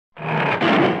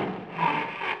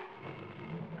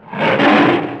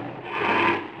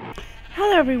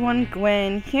everyone,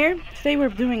 Gwen here. Today we're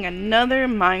doing another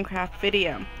Minecraft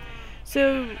video.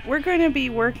 So we're going to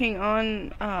be working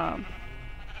on,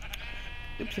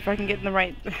 oops, if I can get in the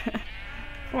right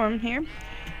form here.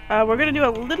 We're going to do a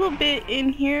little bit in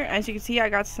here. As you can see, I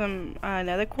got some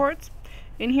nether quartz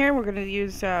in here. We're going to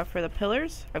use for the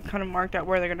pillars. I've kind of marked out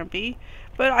where they're going to be.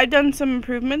 But I've done some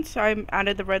improvements. I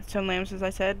added the redstone lamps, as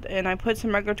I said, and I put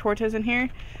some regular torches in here.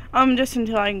 Just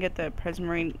until I can get the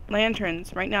prismarine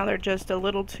lanterns. Right now they're just a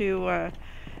little too,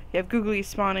 you have googly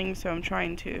spawning, so I'm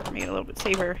trying to make it a little bit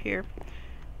safer here.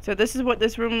 So this is what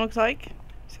this room looks like.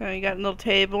 So you got a little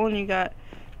table, and you got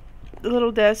the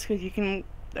little desk, because you can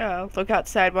look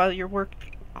outside while you're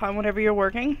whenever you're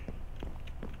working.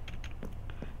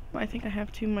 I think I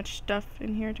have too much stuff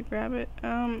in here to grab it.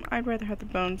 I'd rather have the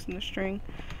bones and the string.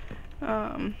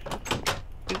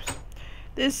 Oops.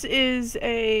 This is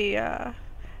a,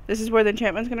 this is where the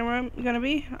enchantment's gonna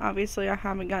be. Obviously, I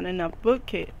haven't gotten enough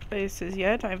bookcases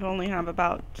yet. I've only have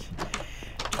about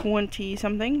 20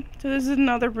 something. So this is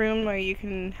another room where you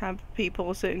can have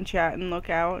people sit and chat and look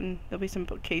out, and there'll be some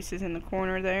bookcases in the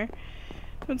corner there.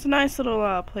 So it's a nice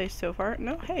little place so far.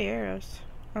 No, hey, arrows.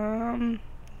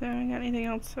 I got anything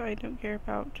else I don't care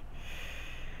about?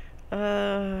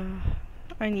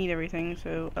 I need everything,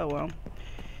 so oh well.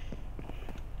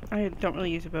 I don't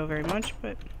really use a bow very much,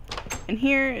 but and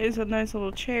here is a nice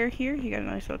little chair here. You got a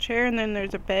nice little chair, and then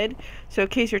there's a bed. So in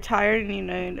case you're tired and you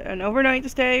need an overnight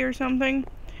stay or something,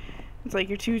 it's like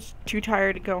you're too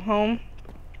tired to go home.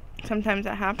 Sometimes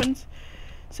that happens.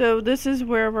 So this is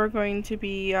where we're going to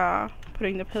be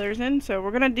putting the pillars in. So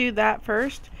we're gonna do that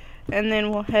first. And then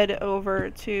we'll head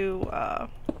over to, why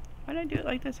did I do it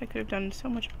like this? I could have done so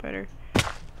much better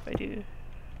if I do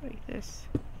like this.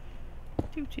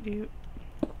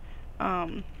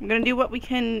 I'm gonna do what we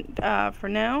can, for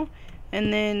now.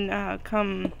 And then,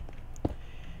 then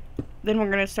we're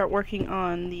gonna start working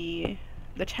on the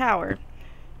tower.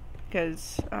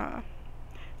 Because,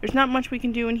 there's not much we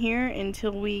can do in here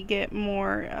until we get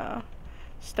more,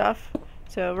 stuff.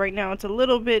 So right now it's a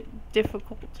little bit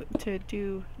difficult to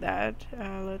do that.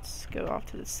 Let's go off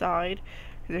to the side,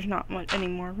 because there's not any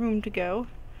more room to go.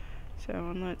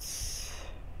 So let's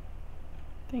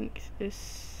think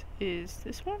this is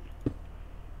this one.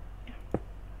 Yeah.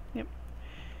 Yep.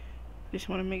 Just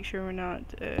want to make sure we're not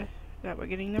that we're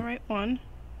getting the right one,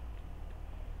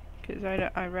 because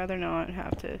I'd rather not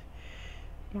have to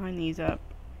line these up.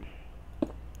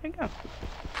 There we go.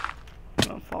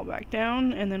 We'll fall back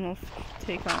down, and then we'll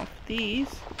take off these.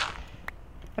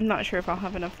 I'm not sure if I'll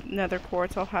have enough nether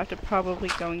quartz. I'll have to probably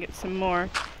go and get some more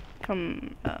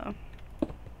come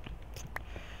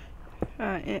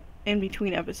in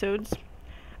between episodes.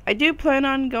 I do plan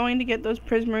on going to get those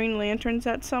prismarine lanterns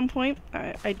at some point.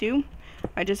 I do.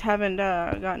 I just haven't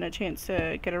gotten a chance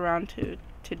to get around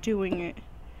to doing it.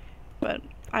 But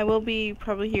I will be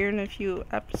probably here in a few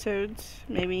episodes.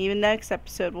 Maybe even next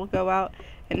episode we'll go out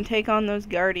and take on those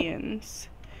guardians.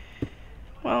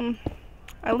 Well,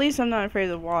 at least I'm not afraid of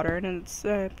the water, and it's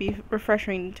be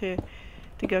refreshing to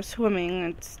go swimming.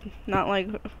 It's not like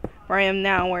where I am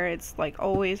now, where it's like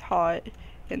always hot,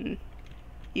 and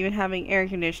even having air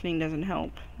conditioning doesn't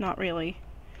help. Not really.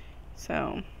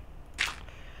 So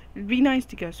it'd be nice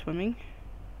to go swimming.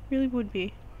 Really would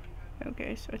be.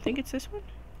 Okay, so I think it's this one.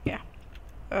 Yeah.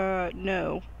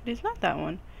 No, it is not that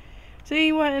one.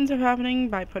 See what ends up happening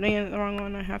by putting in the wrong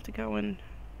one. I have to go and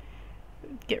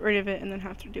get rid of it and then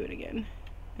have to do it again.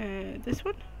 This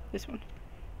one? This one.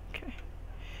 Okay.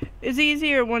 It's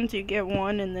easier once you get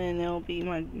one, and then it'll be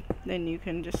then you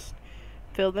can just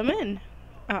fill them in.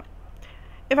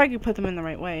 If I could put them in the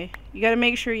right way. You gotta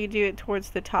make sure you do it towards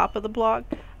the top of the block,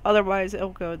 otherwise it'll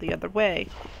go the other way.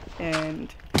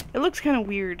 And it looks kind of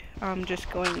weird, just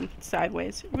going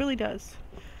sideways. It really does.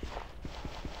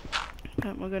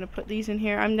 We're going to put these in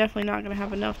here. I'm definitely not going to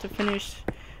have enough to finish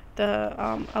the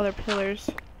other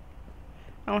pillars.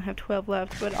 I only have 12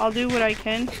 left, but I'll do what I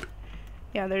can.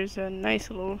 Yeah, there's a nice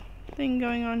little thing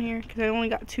going on here, because I only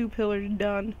got 2 pillars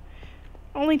done.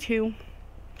 Only 2.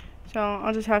 So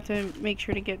I'll just have to make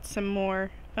sure to get some more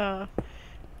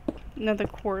nether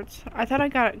quartz. I thought I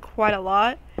got quite a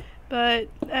lot, but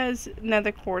as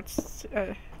nether quartz,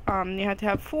 you have to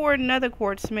have 4 nether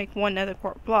quartz to make 1 nether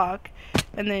quartz block,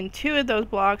 and then 2 of those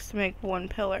blocks to make 1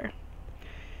 pillar.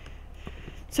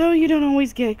 So you don't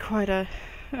always get quite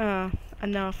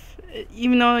enough.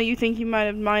 Even though you think you might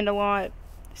have mined a lot, it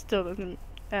still doesn't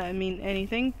mean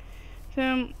anything.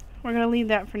 So we're gonna leave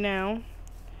that for now.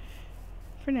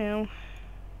 I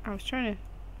was trying to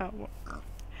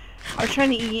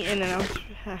eat, and then I was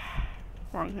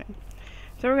wrong thing.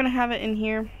 So we're gonna have it in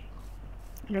here.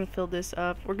 I'm gonna fill this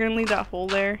up. We're gonna leave that hole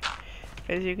there,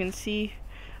 as you can see,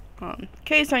 in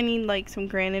case I need like some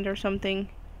granite or something,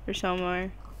 or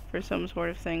somewhere for some sort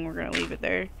of thing. We're gonna leave it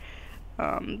there.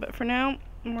 But for now,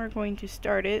 we're going to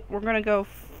start it. We're gonna go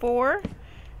 4.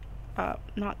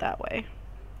 Not that way.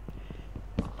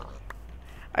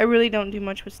 I really don't do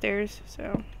much with stairs,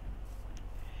 so.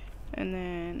 And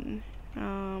then,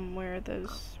 where are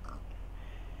those?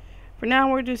 For now,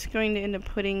 we're just going to end up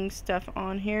putting stuff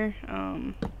on here.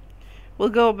 We'll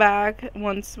go back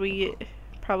once we get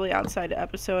probably outside the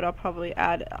episode. I'll probably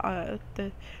add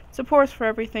the supports for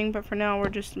everything, but for now, we're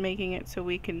just making it so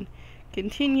we can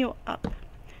continue up.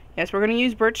 Yes, we're going to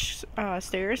use birch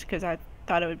stairs because I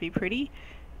thought it would be pretty.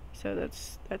 So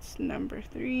that's number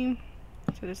 3.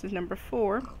 So this is number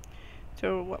 4.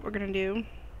 So what we're going to do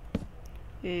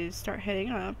is start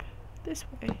heading up this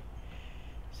way.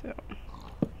 So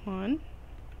 1.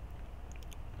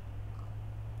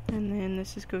 And then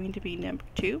this is going to be number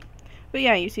 2. But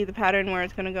yeah, you see the pattern where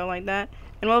it's going to go like that.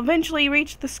 And we'll eventually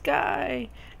reach the sky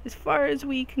as far as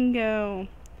we can go.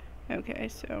 Okay,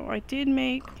 so I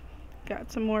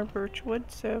got some more birch wood,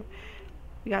 so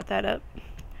we got that up.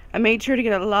 I made sure to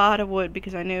get a lot of wood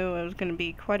because I knew it was going to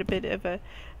be quite a bit of a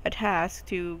task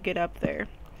to get up there.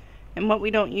 And what we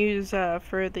don't use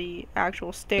for the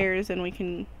actual stairs, and we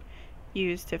can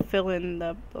use to fill in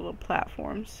the little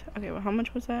platforms. Okay, well, how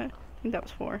much was that? I think that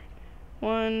was 4.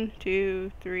 1,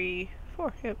 2, 3,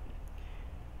 4. Yep.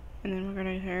 And then we're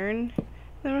going to turn.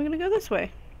 Then we're going to go this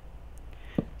way.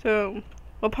 So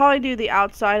we'll probably do the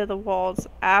outside of the walls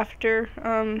after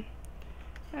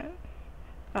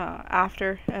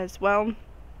as well,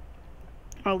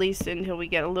 or at least until we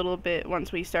get a little bit,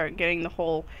 once we start getting the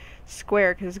whole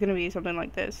square, because it's going to be something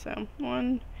like this. So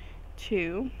 1,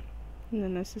 2, and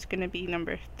then this is going to be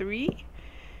number 3,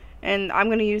 and I'm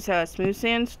going to use a smooth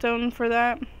sandstone for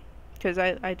that because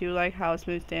I do like how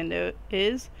smooth sand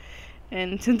is.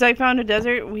 And since I found a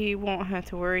desert, we won't have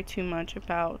to worry too much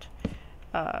about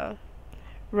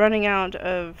running out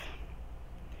of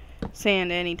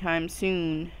sand anytime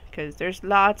soon, because there's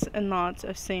lots and lots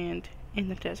of sand in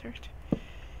the desert.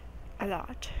 A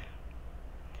lot.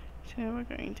 So we're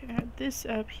going to add this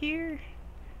up here.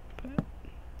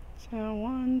 So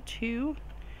 1, 2,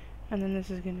 and then this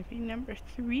is going to be number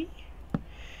 3.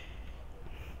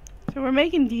 So we're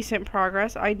making decent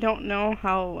progress. I don't know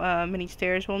how many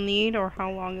stairs we'll need or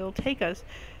how long it'll take us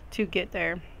to get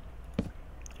there.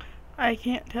 I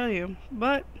can't tell you,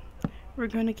 but we're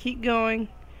going to keep going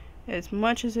as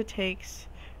much as it takes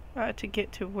to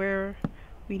get to where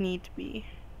we need to be.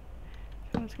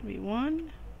 So it's going to be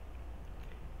 1.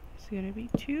 It's going to be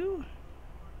 2.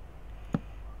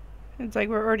 It's like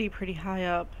we're already pretty high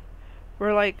up.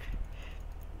 We're like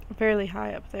fairly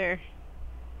high up there.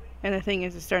 And the thing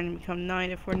is, it's starting to become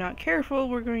night. If we're not careful,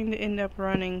 we're going to end up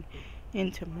running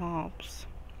into mobs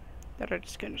that are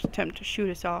just going to attempt to shoot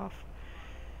us off.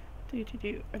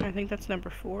 And I think that's number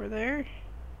 4 there.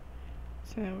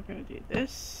 So we're going to do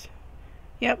this.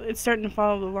 Yep, it's starting to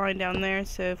follow the line down there.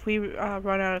 So if we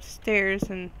run out of stairs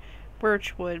and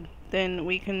birch wood, then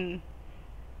we can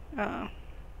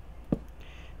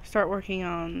start working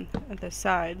on the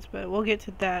sides. But we'll get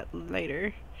to that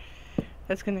later.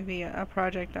 That's going to be a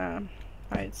project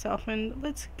by itself. And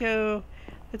let's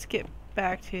get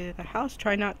back to the house.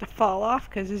 Try not to fall off,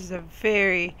 because this is a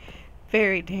very,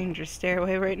 very dangerous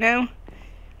stairway right now.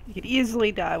 You could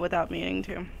easily die without meaning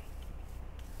to.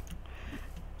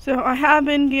 So I have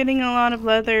been getting a lot of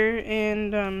leather,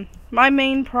 and my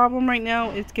main problem right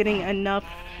now is getting enough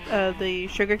of the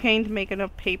sugarcane to make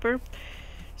enough paper.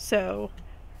 So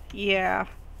yeah,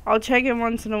 I'll check it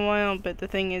once in a while, but the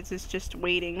thing is, it's just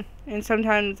waiting. And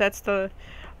sometimes that's the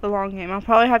long game. I'll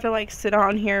probably have to like sit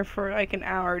on here for like an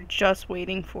hour just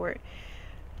waiting for it.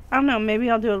 I don't know, maybe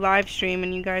I'll do a live stream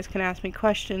and you guys can ask me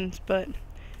questions, but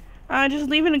just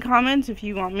leave in the comments if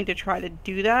you want me to try to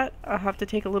do that. I'll have to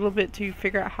take a little bit to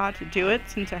figure out how to do it,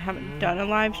 since I haven't done a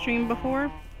live stream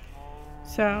before.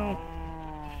 So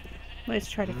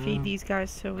let's try to feed these guys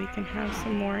so we can have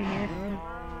some more in here.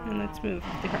 And let's move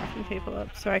the crafting table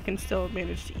up so I can still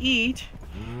manage to eat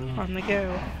on the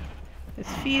go.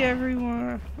 Let's feed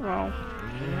everyone. Well,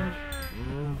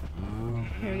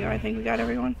 here we go. I think we got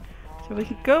everyone. So we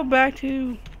can go back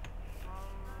to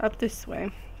up this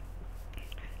way.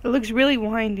 It looks really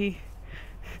windy.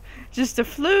 Just a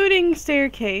floating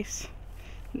staircase.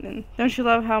 And don't you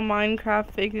love how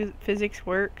Minecraft physics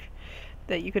work?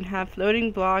 That you can have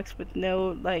floating blocks with no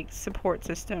like support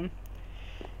system.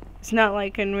 It's not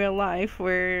like in real life,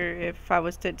 where if I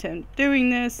was to attempt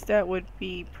doing this, that would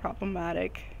be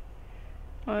problematic.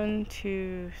 1,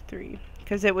 2, 3.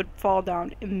 Because it would fall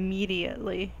down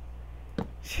immediately.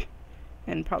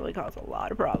 And probably cause a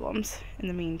lot of problems in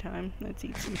the meantime. Let's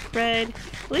eat some bread.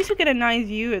 At least we get a nice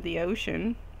view of the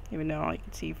ocean. Even though all you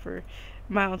can see for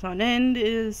miles on end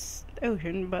is the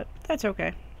ocean, but that's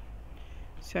okay.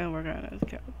 So we're gonna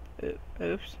go.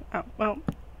 Oops. Oh, well.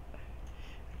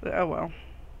 Oh, well.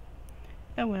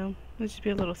 Oh, well. Let's just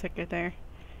be a little thicker there.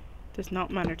 Does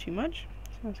not matter too much.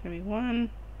 So it's gonna be 1,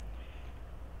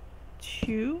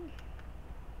 2.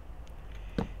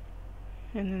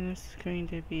 And then this is going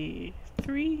to be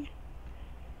 3.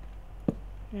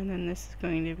 And then this is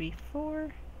going to be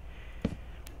 4.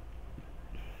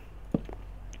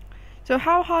 So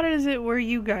how hot is it where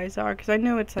you guys are? Because I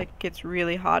know it's like gets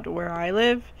really hot where I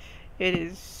live. It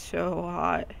is so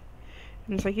hot.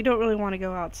 And it's like you don't really want to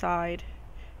go outside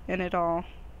and at all.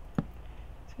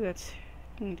 So that's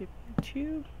going to be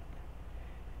 2.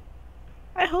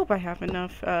 I hope I have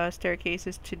enough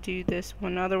staircases to do this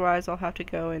one. Otherwise I'll have to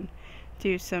go and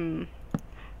do some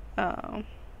I'll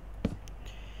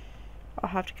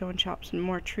have to go and chop some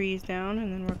more trees down,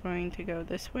 and then we're going to go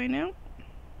this way now.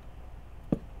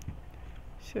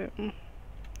 So we're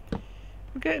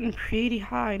getting pretty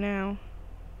high now.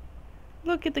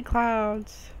 Look at the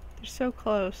clouds. They're so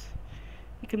close.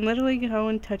 You can literally go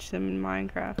and touch them in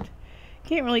Minecraft.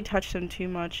 Can't really touch them too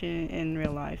much in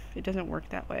real life. It doesn't work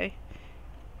that way.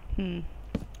 Be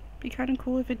kind of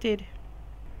cool if it did.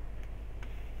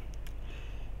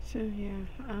 So yeah,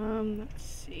 let's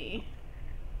see.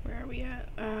 Where are we at?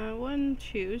 1,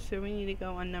 2, so we need to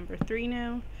go on number 3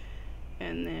 now.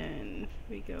 And then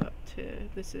we go up to,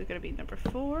 this is gonna be number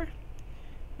 4.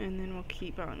 And then we'll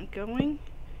keep on going.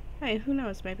 Hey, who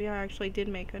knows, maybe I actually did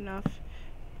make enough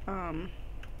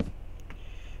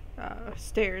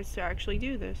stairs to actually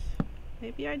do this.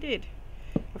 Maybe I did.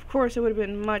 Of course, it would have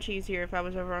been much easier if I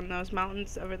was over on those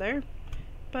mountains over there.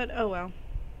 But oh well.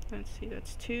 Let's see,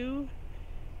 that's 2.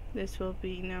 This will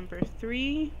be number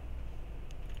 3.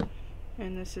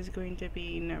 And this is going to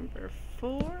be number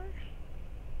 4.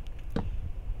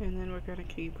 And then we're going to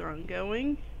keep on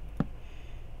going.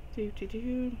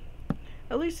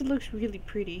 At least it looks really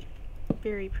pretty.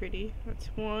 Very pretty. That's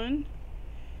 1.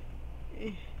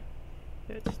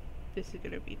 This is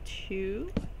going to be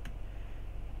 2.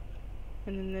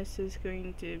 And then this is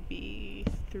going to be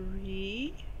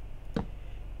 3. And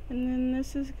then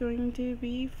this is going to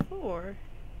be 4.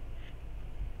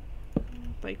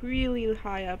 Like really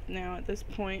high up now at this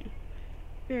point.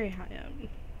 Very high up.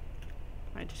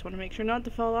 I just want to make sure not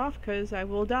to fall off because I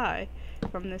will die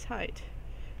from this height.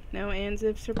 No ands,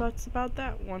 ifs, or buts about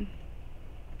that one.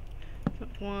 So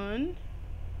 1,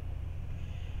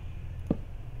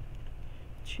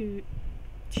 2,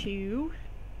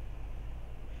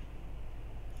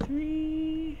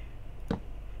 3,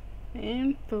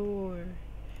 and 4.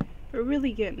 We're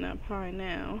really getting up high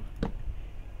now.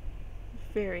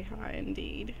 Very high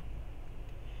indeed.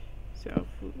 So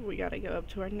we gotta go up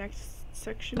to our next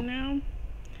section now.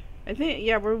 I think,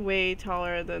 yeah, we're way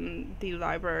taller than the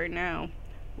library now.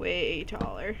 Way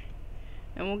taller.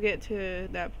 And we'll get to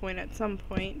that point at some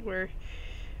point where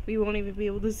we won't even be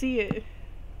able to see it.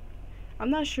 I'm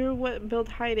not sure what build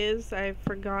height is. I've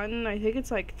forgotten. I think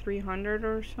it's like 300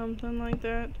 or something like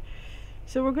that.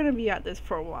 So we're gonna be at this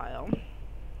for a while.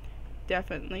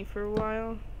 Definitely for a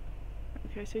while.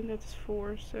 Okay, I think that's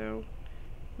 4, so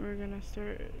we're gonna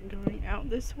start going out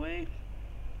this way.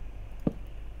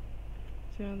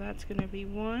 So that's gonna be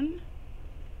 1.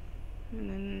 And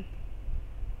then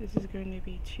this is going to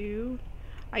be 2.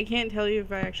 I can't tell you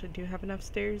if I actually do have enough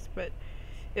stairs, but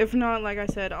if not, like I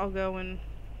said, I'll go and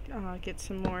get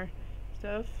some more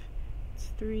stuff. It's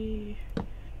 3.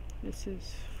 This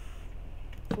is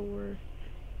 4.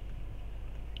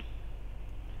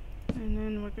 And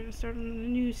then we're going to start on a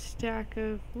new stack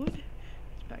of wood.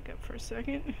 Let's back up for a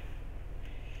second.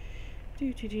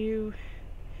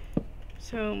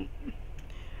 So,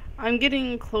 I'm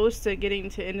getting close to getting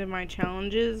to end of my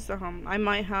challenges. I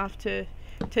might have to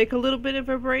take a little bit of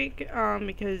a break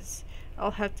because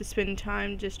I'll have to spend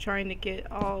time just trying to get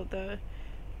all the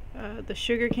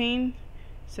sugar cane.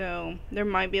 So there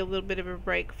might be a little bit of a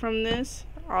break from this.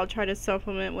 I'll try to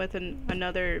supplement with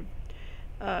another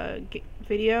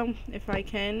video if I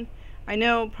can. I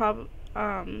know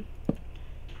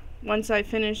once I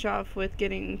finish off with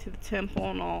getting to the temple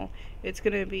and all, it's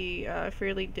gonna be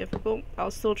fairly difficult.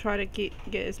 I'll still try to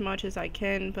get as much as I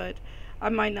can, but I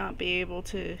might not be able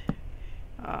to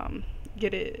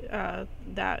get it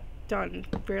that done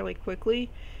fairly quickly.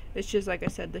 It's just like I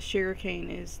said, the sugarcane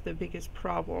is the biggest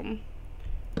problem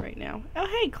right now. Oh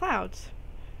hey, clouds.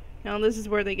 Now this is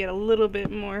where they get a little bit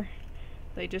more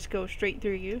they just go straight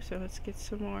through you. So let's get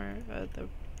some more of the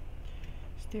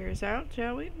stairs out,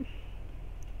 shall we?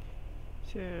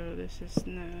 So this is,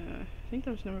 I think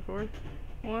that was number 4.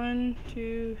 1,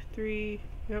 2, 3,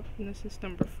 yep, and this is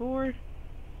number 4.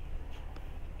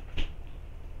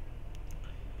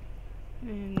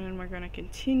 And then we're gonna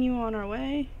continue on our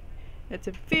way. It's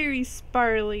a very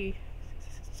spirally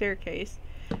staircase.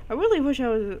 I really wish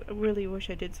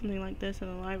I did something like this in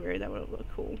the library. That would look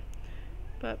cool.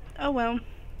 But oh well.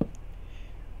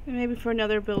 And maybe for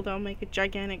another build, I'll make a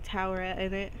gigantic tower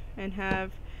in it and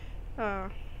have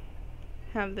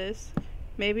this.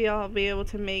 Maybe I'll be able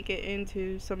to make it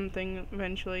into something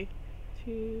eventually.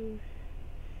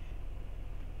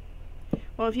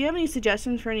 Well, if you have any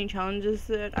suggestions for any challenges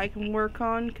that I can work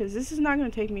on, because this is not going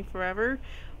to take me forever,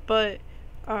 but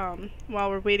while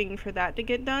we're waiting for that to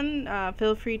get done,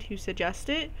 feel free to suggest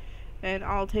it, and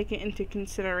I'll take it into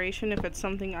consideration if it's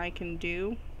something I can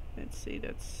do. Let's see,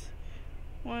 that's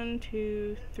 1,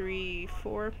 2, 3,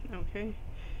 4. Okay.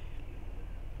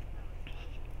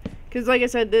 Because like I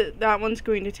said, that one's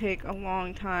going to take a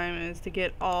long time, is to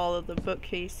get all of the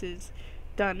bookcases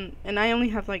done. And I only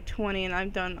have like 20, and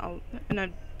I've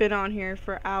been on here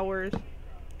for hours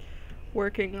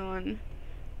working on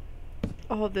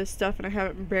all of this stuff, and I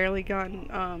haven't barely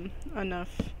gotten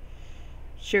enough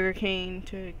sugarcane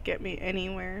to get me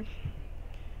anywhere,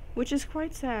 which is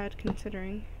quite sad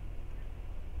considering.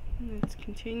 Let's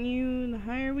continue. The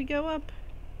higher we go up,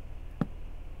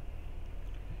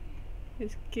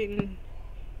 it's getting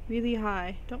really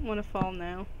high. Don't want to fall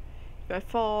now. If I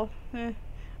fall,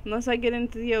 unless I get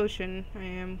into the ocean, I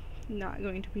am not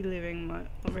going to be living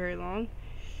very long.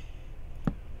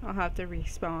 I'll have to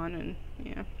respawn and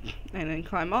then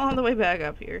climb all the way back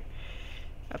up here,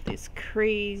 up this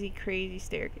crazy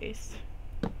staircase.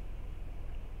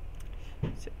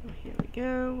 So here we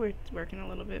go. We're working a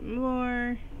little bit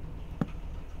more.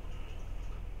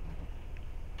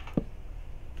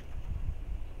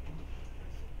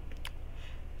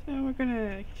 So we're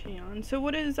gonna continue on. So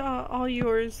what is all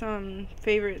yours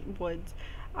favorite woods?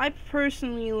 I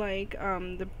personally like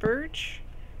the birch,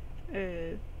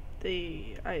 the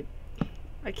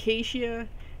acacia,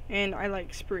 and I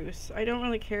like spruce. I don't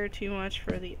really care too much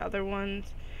for the other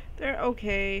ones. They're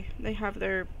okay. They have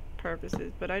their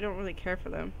purposes, but I don't really care for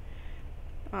them.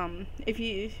 If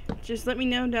you just let me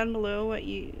know down below what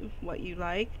you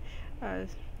like.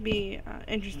 Be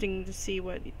interesting to see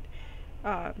what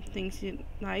things you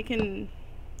like and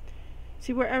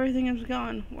see where everything has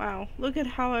gone. Wow, look at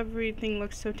how everything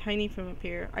looks so tiny from up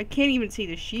here. I can't even see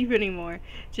the sheep anymore.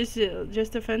 Just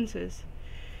the fences.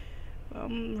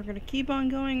 We're gonna keep on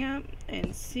going up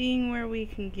and seeing where we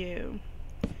can go.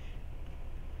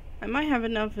 I might have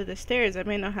enough of the stairs. I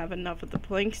may not have enough of the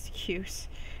planks to use,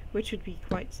 which would be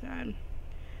quite sad.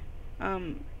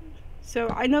 So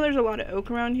I know there's a lot of oak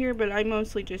around here, but I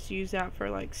mostly just use that for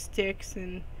like sticks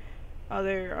and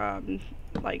other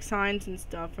like signs and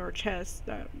stuff, or chests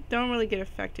that don't really get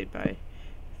affected by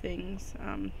things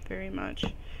very much.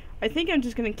 I think I'm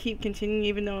just gonna keep continuing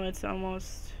even though it's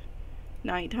almost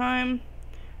nighttime.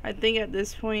 I think at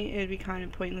this point it'd be kind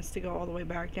of pointless to go all the way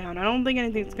back down. I don't think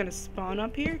anything's gonna spawn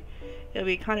up here. It'll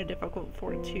be kind of difficult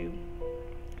for it to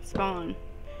spawn.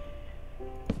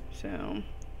 So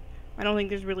I don't think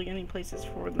there's really any places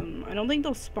for them. I don't think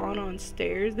they'll spawn on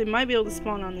stairs. They might be able to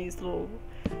spawn on these little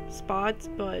spots,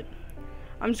 but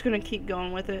I'm just gonna keep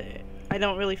going with it. I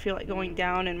don't really feel like going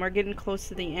down, and we're getting close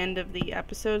to the end of the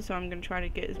episode, so I'm gonna try to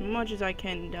get as much as I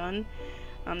can done,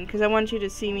 because I want you to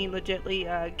see me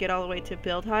legitly get all the way to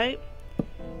build height.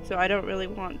 So I don't really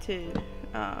want to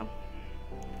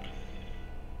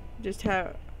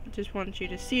just want you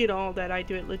to see it all, that I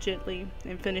do it legitly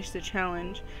and finish the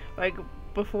challenge. Like,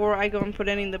 before I go and put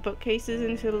any of the bookcases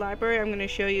into the library, I'm going to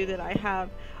show you that I have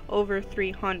over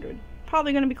 300.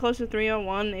 Probably going to be close to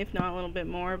 301, if not a little bit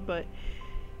more, but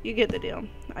you get the deal.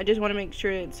 I just want to make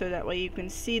sure so that way you can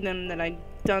see them, that I've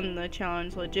done the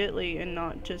challenge legitly and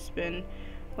not just been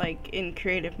like in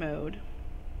creative mode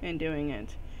and doing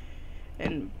it.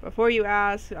 And before you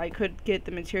ask, I could get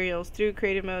the materials through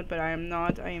creative mode, but I am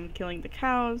not. I am killing the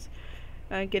cows,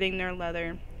 getting their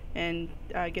leather, and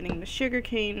getting the sugar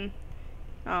cane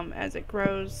as it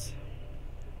grows.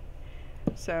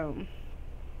 So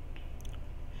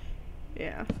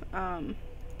yeah,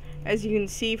 as you can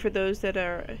see, for those that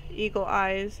are eagle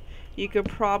eyes, you could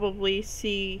probably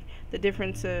see the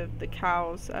difference of the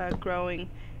cows growing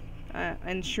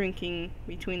and shrinking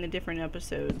between the different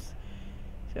episodes.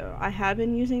 So I have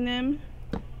been using them.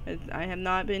 I have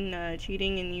not been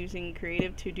cheating and using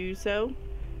creative to do so.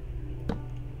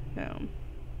 So,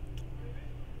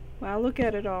 wow, look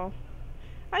at it all.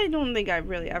 I don't think I've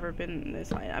really ever been this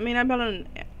high. I mean, I've been on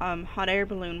a hot air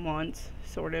balloon once,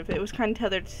 sort of. It was kind of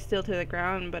tethered still to the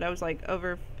ground, but I was like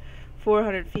over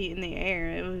 400 feet in the air.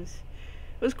 It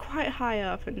was quite high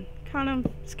up and kind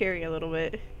of scary a little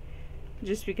bit,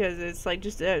 just because it's like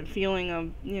just a feeling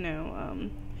of, you know,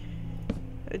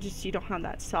 just you don't have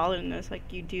that solidness like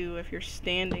you do if you're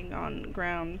standing on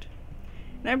ground.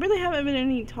 And I really haven't been in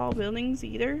any tall buildings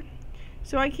either.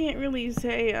 So I can't really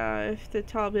say if the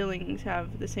tall buildings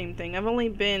have the same thing. I've only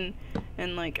been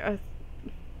in like a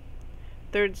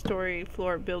third story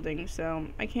floor building, so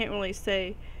I can't really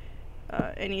say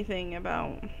anything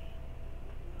about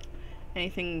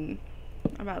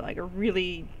like a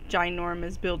really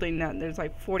ginormous building that there's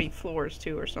like 40 floors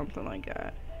to or something like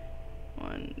that.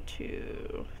 1,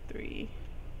 2, 3.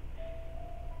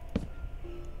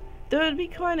 Though it'd be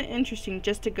kind of interesting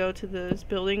just to go to those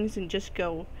buildings and just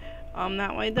go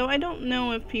that way. Though I don't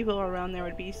know if people around there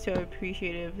would be so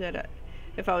appreciative that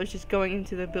if I was just going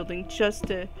into the building just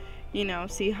to, you know,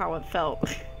 see how it felt.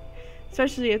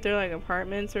 Especially if they're like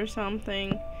apartments or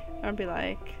something. I'd be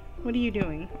like, what are you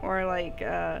doing? Or like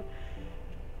a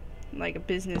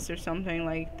business or something.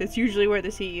 Like, that's usually where the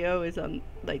CEO is, on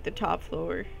like the top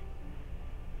floor.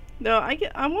 Though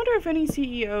I wonder if any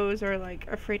CEOs are like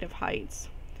afraid of heights.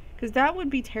 Because that would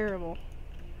be terrible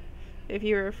if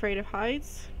you were afraid of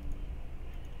heights.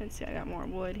 Let's see, I got more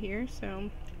wood here, so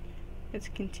let's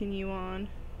continue on.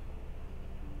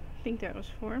 I think that was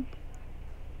 4.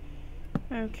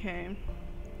 Okay.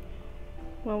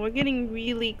 Well, we're getting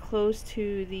really close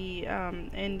to the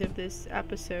end of this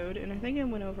episode, and I think I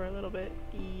went over a little bit.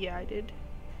 Yeah, I did.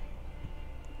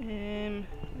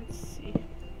 Let's see.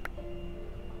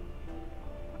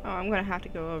 Oh, I'm gonna have to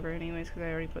go over anyways because I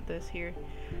already put this here.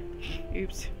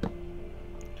 Oops.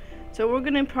 So we're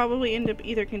gonna probably end up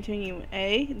either continuing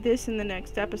this in the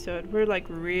next episode. We're like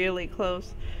really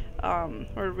close,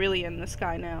 or really in the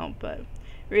sky now. But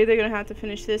we're either gonna have to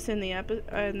finish this in the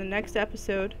next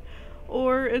episode,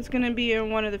 or it's gonna be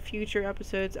in one of the future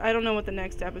episodes. I don't know what the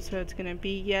next episode's gonna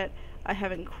be yet. I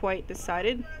haven't quite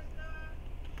decided.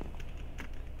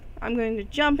 I'm going to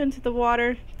jump into the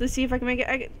water to see if I can make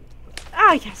it.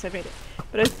 Ah, yes, I made it.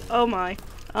 But it's, oh my.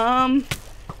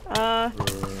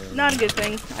 Not a good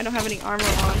thing. I don't have any armor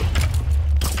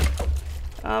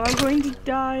on. I'm going to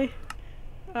die.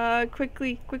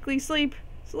 Quickly, sleep.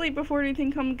 Sleep before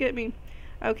anything come get me.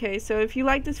 Okay, so if you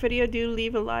like this video, do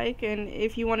leave a like. And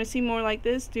if you want to see more like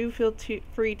this, do feel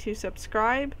free to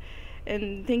subscribe.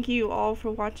 And thank you all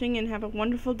for watching and have a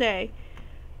wonderful day.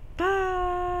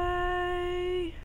 Bye!